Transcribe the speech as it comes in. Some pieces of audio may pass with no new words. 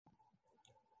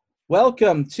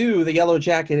Welcome to the Yellow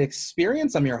Jacket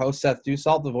Experience. I'm your host, Seth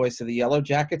Dussault, the voice of the Yellow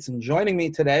Jackets, and joining me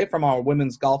today from our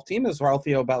women's golf team is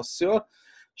Rocio Bausa.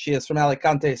 She is from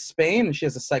Alicante, Spain, and she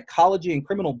is a psychology and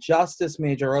criminal justice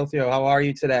major. Rocio, how are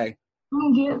you today?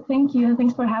 I'm good, thank you.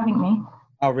 Thanks for having me.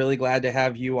 I'm really glad to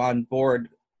have you on board.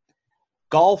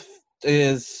 Golf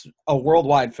is a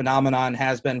worldwide phenomenon,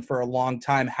 has been for a long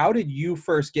time. How did you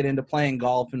first get into playing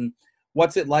golf, and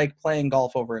what's it like playing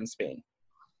golf over in Spain?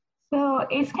 So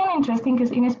it's kind of interesting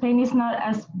because in Spain it's not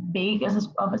as big as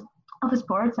of a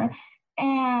sport, sorry.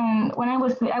 And when I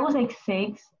was like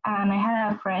 6, and I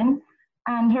had a friend,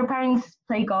 and her parents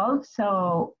play golf,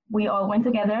 so we all went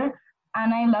together,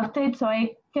 and I loved it. So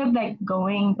I kept like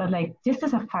going, but like just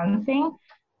as a fun thing.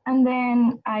 And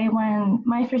then I went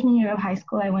my freshman year of high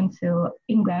school. I went to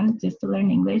England just to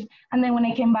learn English, and then when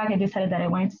I came back, I decided that I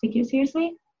wanted to take it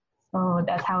seriously. So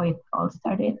that's how it all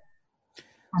started.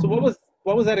 So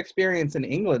what was that experience in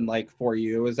England like for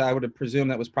you? As I would have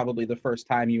presumed that was probably the first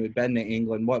time you had been to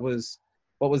England. What was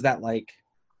that like?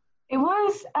 It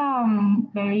was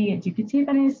very educative,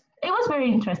 and it was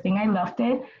very interesting. I loved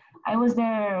it. I was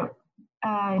there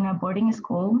in a boarding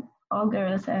school, all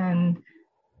girls, and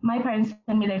my parents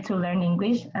sent me there to learn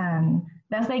English, and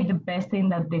that's like the best thing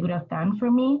that they could have done for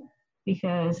me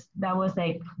because that was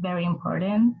like very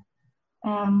important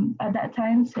at that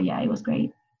time. So yeah, it was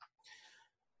great.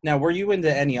 Now, were you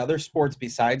into any other sports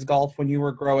besides golf when you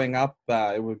were growing up?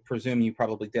 I would presume you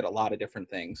probably did a lot of different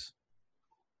things.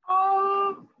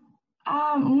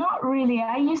 Um, Not really.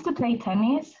 I used to play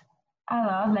tennis a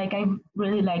lot. Like I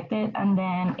really liked it, and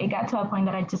then it got to a point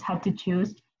that I just had to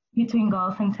choose between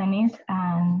golf and tennis,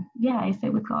 and yeah, I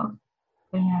stayed with golf.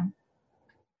 So yeah.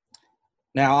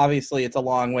 Now, obviously, it's a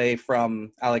long way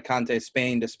from Alicante,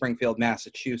 Spain to Springfield,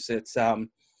 Massachusetts.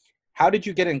 How did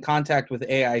you get in contact with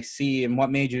AIC, and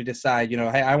what made you decide,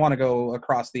 hey, I want to go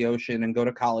across the ocean and go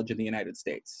to college in the United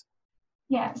States?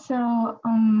 Yeah, so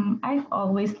I've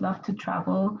always loved to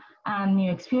travel and new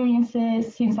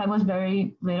experiences since I was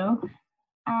very little.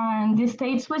 And the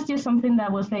States was just something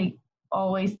that was like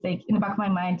always like in the back of my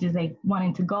mind, just like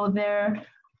wanting to go there.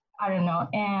 I don't know.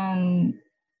 And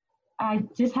I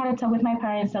just had a talk with my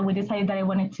parents and we decided that I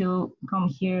wanted to come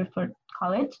here for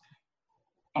college.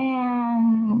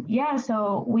 And yeah,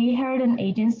 so we hired an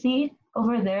agency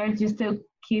over there just to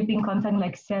keep in contact,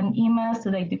 like send emails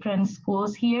to like different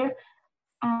schools here.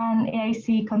 And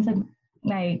AIC contact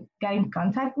like got in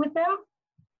contact with them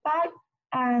back.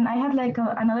 And I had like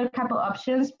another couple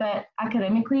options, but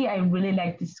academically, I really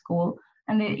like this school.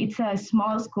 And it's a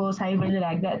small school, so I really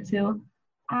like that too.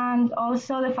 And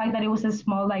also the fact that it was a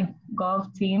small like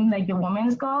golf team, like the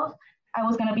women's golf, I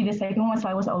was gonna be the second one, so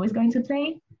I was always going to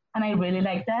play, and I really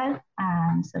like that.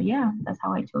 So yeah, that's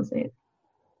how I chose it.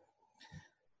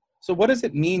 So what does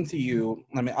it mean to you?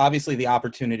 I mean, obviously the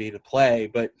opportunity to play,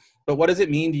 but what does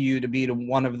it mean to you to be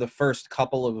one of the first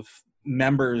couple of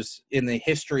members in the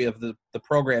history of the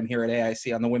program here at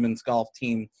AIC on the women's golf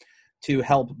team to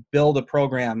help build a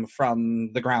program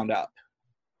from the ground up?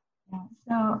 Yeah,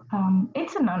 so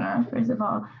it's an honor, first of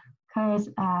all, because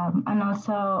and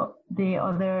also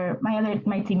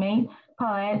my teammate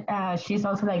Paulette, she's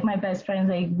also like my best friend.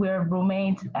 Like we're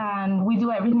roommates, and we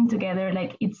do everything together.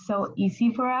 Like it's so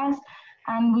easy for us,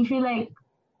 and we feel like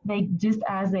just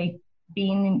as like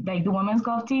being in, like the women's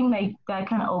golf team, like that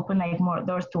kind of open like more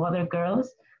doors to other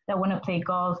girls that want to play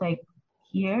golf like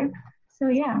here. So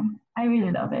yeah, I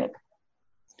really love it.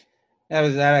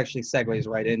 That actually segues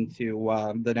right into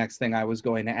the next thing I was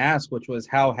going to ask, which was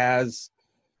how has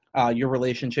your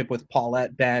relationship with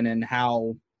Paulette been, and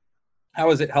how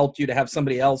has it helped you to have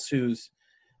somebody else who's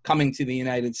coming to the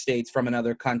United States from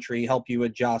another country help you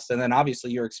adjust? And then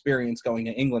obviously your experience going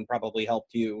to England probably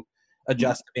helped you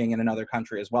adjust to being in another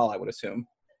country as well, I would assume.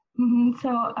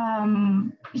 So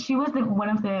she was one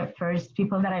of the first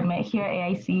people that I met here at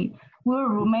AIC. We were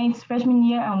roommates freshman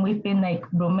year, and we've been like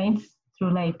roommates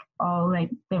through like all like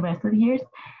the rest of the years.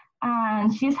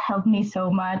 And she's helped me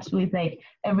so much with like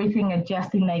everything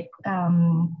adjusting. Like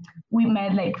we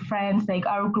met like friends, like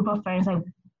our group of friends, like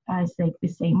as like the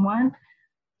same one.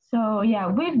 So yeah,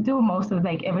 we do most of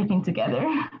like everything together,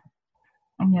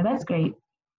 and yeah, that's great.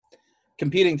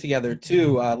 Competing together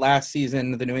too. Last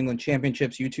season, the New England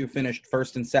Championships, you two finished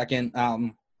first and second.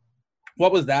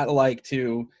 What was that like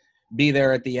to be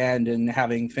there at the end and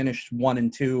having finished 1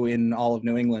 and 2 in all of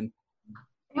New England?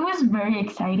 It was very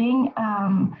exciting.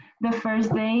 The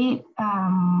first day,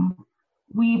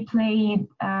 we played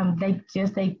like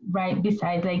just like right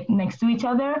beside, like next to each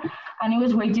other, and it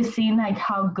was great just seeing like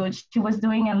how good she was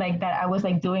doing and like that I was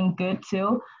like doing good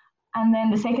too. And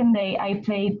then the second day I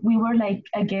played, we were like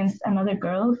against another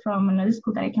girl from another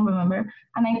school that I can remember.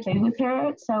 And I played with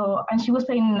her. So, and she was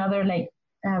playing in another like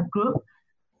group.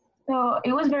 So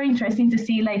it was very interesting to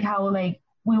see like how like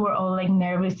we were all like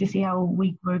nervous to see how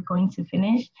we were going to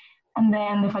finish. And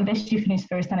then the fact that she finished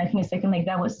first and I finished second, like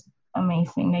that was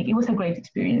amazing. Like it was a great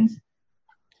experience.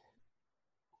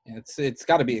 It's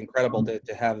got to be incredible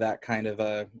to have that kind of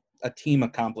a team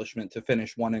accomplishment to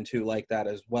finish 1 and 2 like that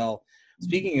as well.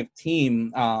 Speaking of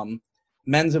team,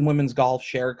 men's and women's golf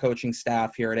share coaching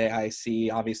staff here at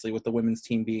AIC. Obviously, with the women's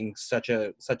team being such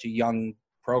a young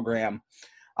program,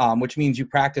 which means you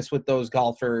practice with those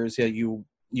golfers. You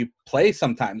play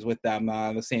sometimes with them,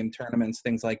 the same tournaments,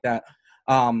 things like that.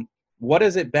 What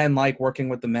has it been like working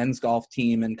with the men's golf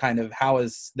team, and kind of how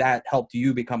has that helped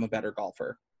you become a better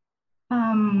golfer?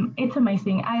 It's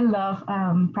amazing. I love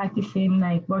practicing,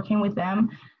 like working with them.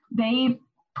 They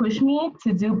push me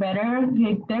to do better.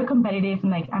 Like they're competitive,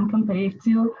 and like I'm competitive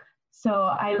too. So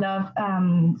I love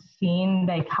seeing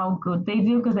like how good they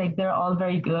do because like they're all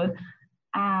very good.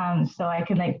 So I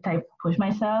can like type push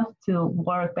myself to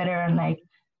work better and like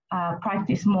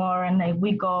practice more. And like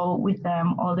we go with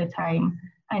them all the time.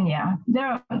 And yeah,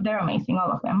 they're amazing,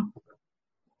 all of them.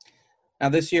 Now,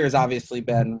 this year has obviously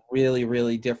been really,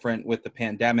 really different with the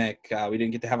pandemic. We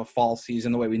didn't get to have a fall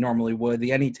season the way we normally would. The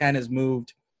NE10 has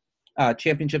moved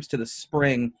championships to the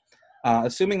spring.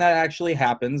 Assuming that actually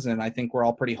happens, and I think we're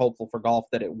all pretty hopeful for golf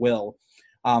that it will.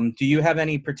 Do you have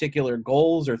any particular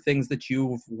goals or things that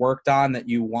you've worked on that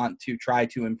you want to try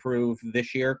to improve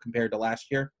this year compared to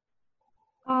last year?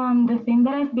 The thing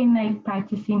that I've been like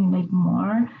practicing like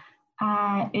more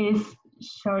is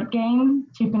short game,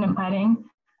 chipping and putting.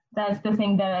 That's the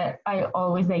thing that I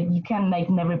always like. You can like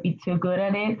never be too good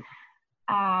at it.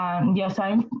 Yeah, so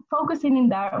I'm focusing in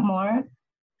that more.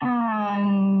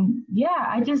 And yeah,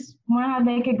 I just want to have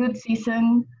like a good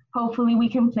season. Hopefully, we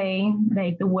can play.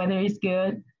 Like the weather is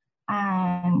good,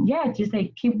 and yeah, just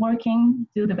like keep working,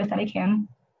 do the best that I can.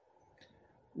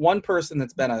 One person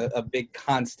that's been a big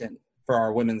constant for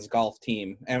our women's golf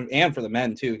team, and for the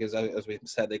men too, because as we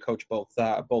said, they coach both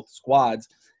squads,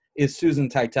 is Susan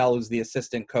Teitel, who's the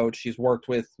assistant coach. She's worked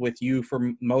with you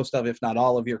for most of, if not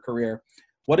all of your career.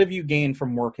 What have you gained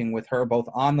from working with her, both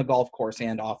on the golf course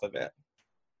and off of it?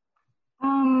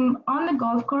 On the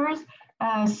golf course,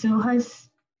 Sue has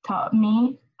taught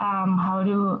me how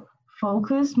to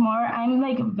focus more. I'm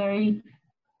like a very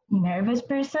nervous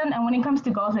person, and when it comes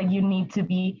to golf, like you need to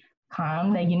be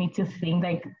calm, like you need to think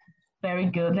like very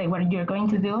good, like what you're going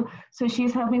to do. So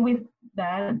she's helped me with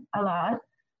that a lot,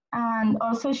 and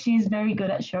also she's very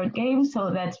good at short games, so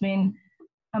that's been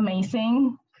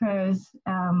amazing because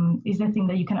it's the thing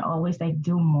that you can always like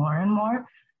do more and more.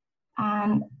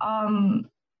 And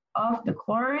of the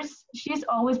course, she's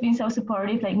always been so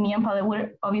supportive. Like me and Paula,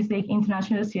 we're obviously like,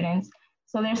 international students.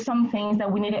 So there's some things that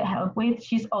we needed help with.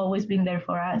 She's always been there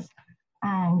for us.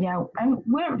 And yeah, and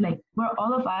we're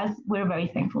all of us, we're very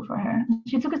thankful for her.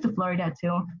 She took us to Florida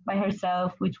too by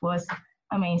herself, which was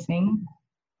amazing.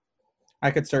 I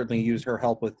could certainly use her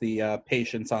help with the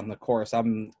patience on the course.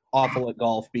 I'm awful at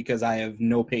golf because I have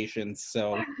no patience.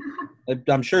 So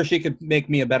I'm sure she could make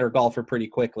me a better golfer pretty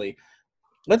quickly.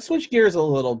 Let's switch gears a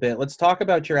little bit. Let's talk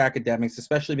about your academics,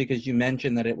 especially because you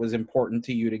mentioned that it was important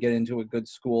to you to get into a good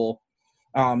school.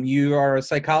 You are a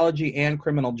psychology and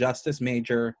criminal justice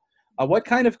major. What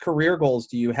kind of career goals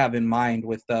do you have in mind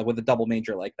with a double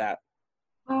major like that?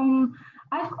 Um,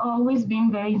 I've always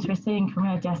been very interested in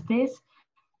criminal justice,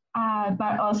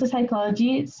 but also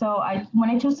psychology. So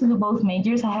when I chose to do both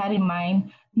majors, I had in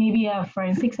mind maybe a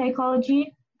forensic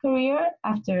psychology career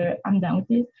after I'm done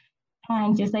with it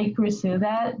and just like pursue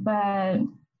that. But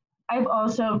I've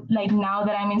also like now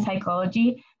that I'm in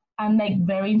psychology, I'm like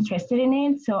very interested in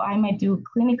it. So I might do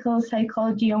clinical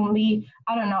psychology only.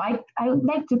 I don't know. I would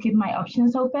like to keep my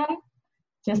options open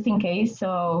just in case.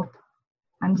 So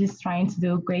I'm just trying to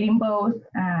do great in both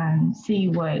and see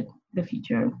what the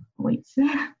future waits.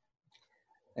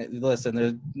 Listen,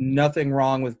 there's nothing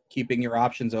wrong with keeping your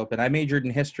options open. I majored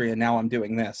in history and now I'm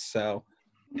doing this. So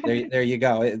there you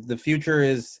go. The future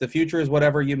is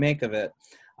whatever you make of it.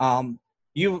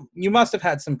 You must have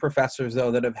had some professors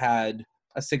though that have had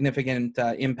a significant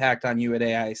impact on you at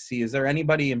AIC. Is there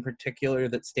anybody in particular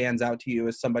that stands out to you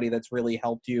as somebody that's really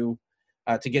helped you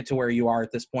to get to where you are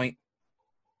at this point?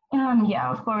 Yeah,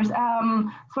 of course.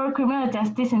 For criminal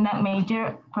justice in that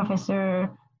major, Professor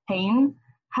Payne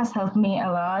has helped me a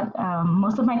lot.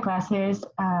 Most of my classes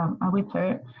are with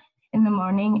her in the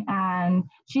morning, and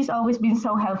she's always been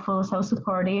so helpful, so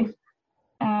supportive,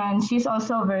 and she's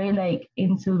also very like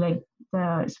into like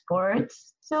the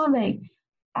sports. So like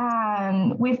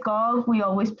And with golf, we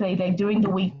always play like during the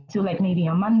week too, like maybe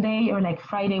on Monday or like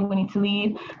Friday we need to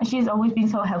leave. And she's always been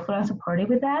so helpful and supportive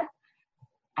with that.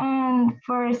 And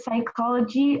for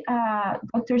psychology,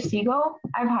 Dr. Siegel,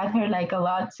 I've had her like a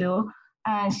lot too.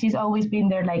 And she's always been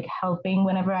there like helping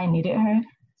whenever I needed her.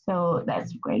 So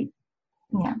that's great.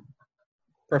 Yeah.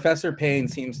 Professor Payne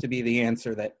seems to be the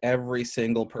answer that every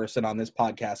single person on this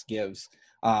podcast gives.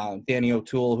 Danny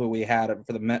O'Toole, who we had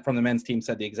from the men's team,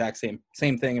 said the exact same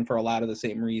thing, and for a lot of the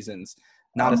same reasons.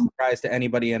 Not a surprise to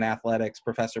anybody in athletics.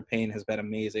 Professor Payne has been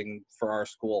amazing for our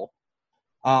school.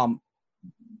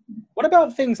 What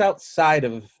about things outside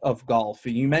of golf?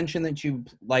 You mentioned that you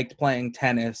liked playing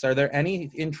tennis. Are there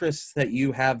any interests that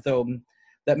you have, though,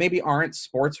 that maybe aren't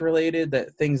sports related,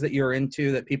 that things that you're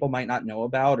into that people might not know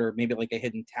about, or maybe like a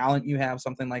hidden talent you have,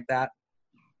 something like that?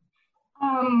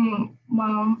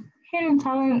 Well, hidden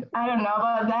talent, I don't know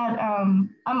about that.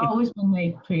 I'm always been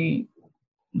like pretty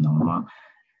normal,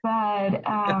 but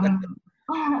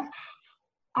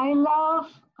I love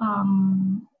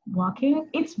walking.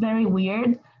 It's very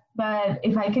weird, but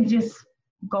if I could just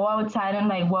go outside and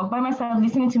like walk by myself,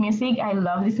 listening to music, I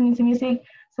love listening to music.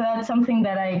 So that's something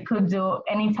that I could do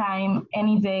anytime,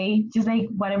 any day, just like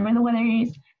whatever the weather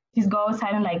is, just go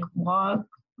outside and like walk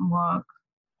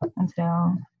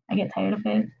until I get tired of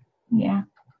it. Yeah.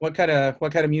 What kind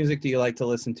of music do you like to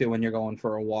listen to when you're going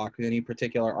for a walk? Any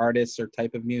particular artists or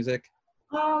type of music?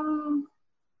 Um,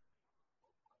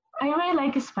 I really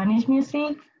like Spanish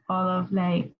music. All of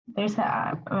like, there's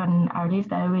an artist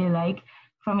that I really like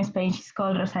from Spain. She's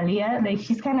called Rosalia. Like,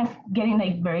 she's kind of getting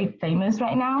like very famous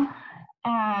right now,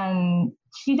 and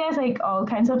she does like all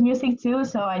kinds of music too.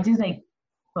 So I just like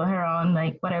put her on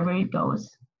like whatever it goes.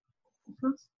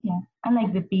 Yeah, and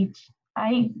like the beach.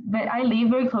 But I live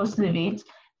very close to the beach,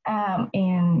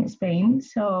 in Spain.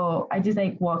 So I just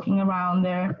like walking around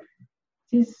there.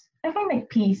 Just I find like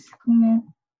peace. I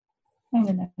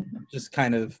really like it. Just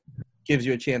kind of gives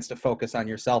you a chance to focus on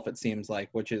yourself, it seems like,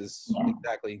 which is Yeah.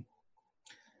 exactly.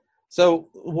 So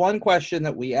one question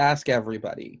that we ask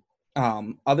everybody,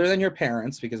 other than your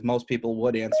parents, because most people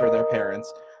would answer their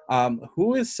parents,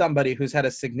 who is somebody who's had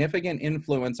a significant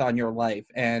influence on your life,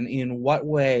 and in what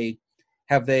way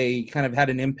have they kind of had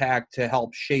an impact to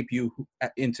help shape you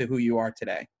into who you are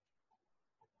today?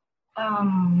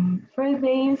 For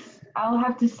this, I'll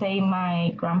have to say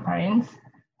my grandparents,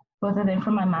 both of them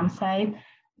from my mom's side.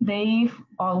 They've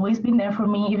always been there for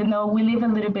me, even though we live a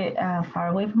little bit far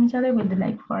away from each other. We live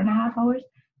like 4.5 hours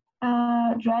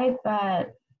drive,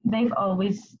 but they've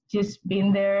always just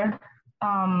been there.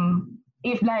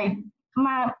 If like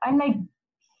I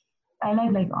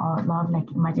like all love like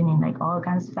imagining like all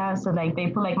kinds of stuff. So like they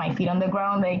put like my feet on the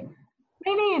ground, like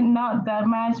maybe not that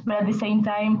much, but at the same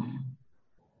time,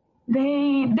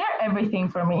 they're everything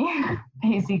for me,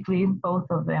 basically both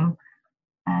of them.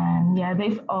 And yeah,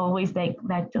 they've always like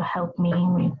to help me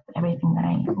with everything that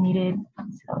I needed.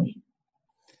 So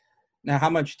Now, how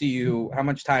much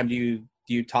time do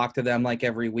you talk to them like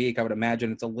every week? I would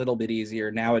imagine it's a little bit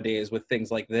easier nowadays with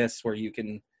things like this where you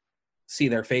can see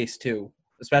their face too,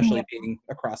 yeah, especially being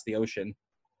across the ocean.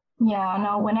 yeah.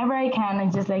 No, whenever I can, I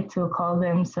just like to call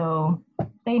them so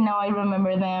they know I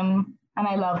remember them and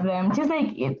I love them. Just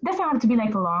like it doesn't have to be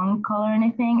like a long call or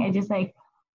anything. I just like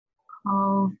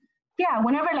call. Yeah,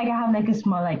 whenever like I have like a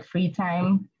small like free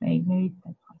time, like maybe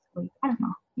like possibly I don't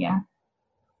know. Yeah.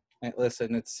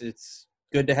 Listen, it's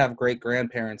good to have great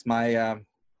grandparents. My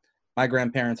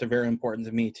grandparents are very important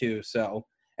to me too. So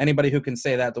anybody who can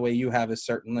say that the way you have is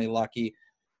certainly lucky.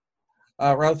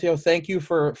 Rocio, thank you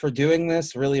for doing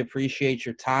this. Really appreciate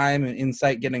your time and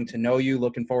insight, getting to know you.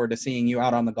 Looking forward to seeing you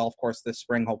out on the golf course this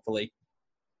spring, hopefully.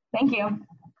 Thank you.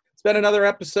 It's been another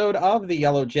episode of the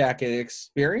Yellow Jacket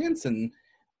Experience, and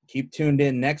keep tuned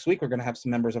in next week. We're going to have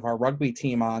some members of our rugby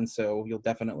team on, so you'll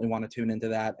definitely want to tune into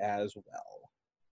that as well.